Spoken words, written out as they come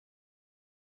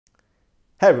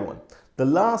Hey everyone, the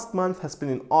last month has been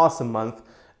an awesome month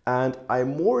and I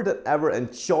more than ever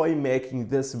enjoy making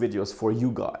these videos for you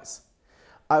guys.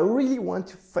 I really want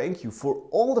to thank you for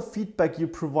all the feedback you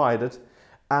provided,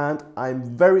 and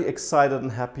I'm very excited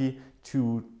and happy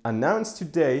to announce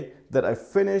today that I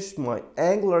finished my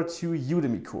Angular 2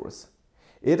 Udemy course.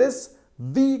 It is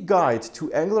the guide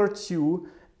to Angular 2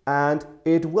 and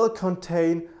it will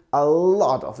contain a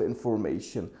lot of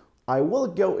information. I will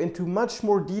go into much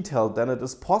more detail than it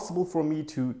is possible for me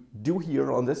to do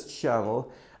here on this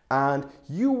channel, and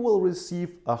you will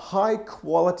receive a high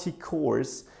quality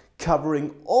course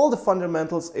covering all the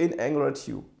fundamentals in Angular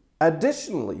 2.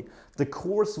 Additionally, the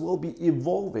course will be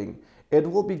evolving. It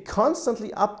will be constantly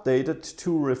updated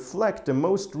to reflect the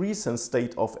most recent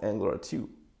state of Angular 2.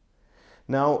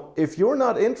 Now, if you're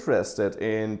not interested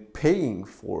in paying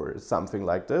for something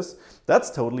like this, that's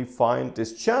totally fine.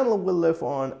 This channel will live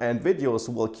on and videos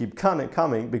will keep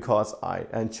coming because I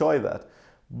enjoy that.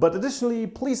 But additionally,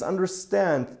 please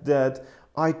understand that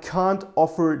I can't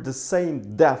offer the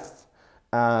same depth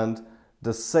and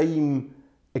the same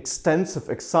extensive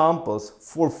examples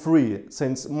for free,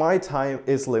 since my time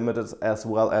is limited as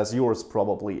well as yours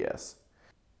probably is.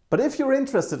 But if you're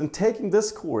interested in taking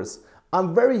this course,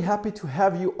 I'm very happy to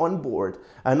have you on board,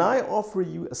 and I offer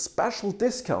you a special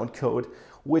discount code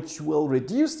which will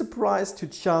reduce the price to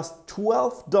just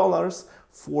 $12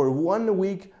 for 1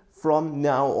 week from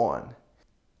now on.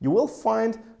 You will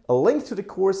find a link to the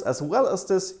course as well as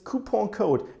this coupon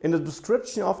code in the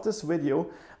description of this video,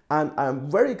 and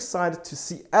I'm very excited to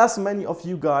see as many of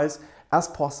you guys as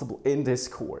possible in this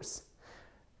course.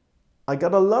 I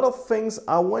got a lot of things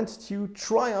I want to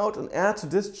try out and add to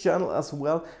this channel as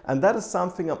well, and that is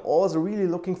something I'm also really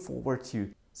looking forward to.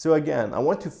 So again, I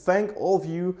want to thank all of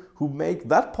you who make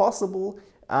that possible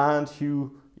and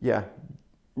who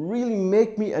really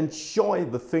make me enjoy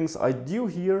the things I do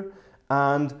here,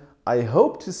 and I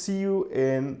hope to see you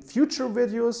in future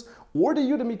videos or the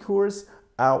Udemy course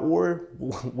or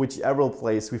whichever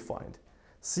place we find.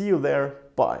 See you there,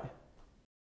 bye.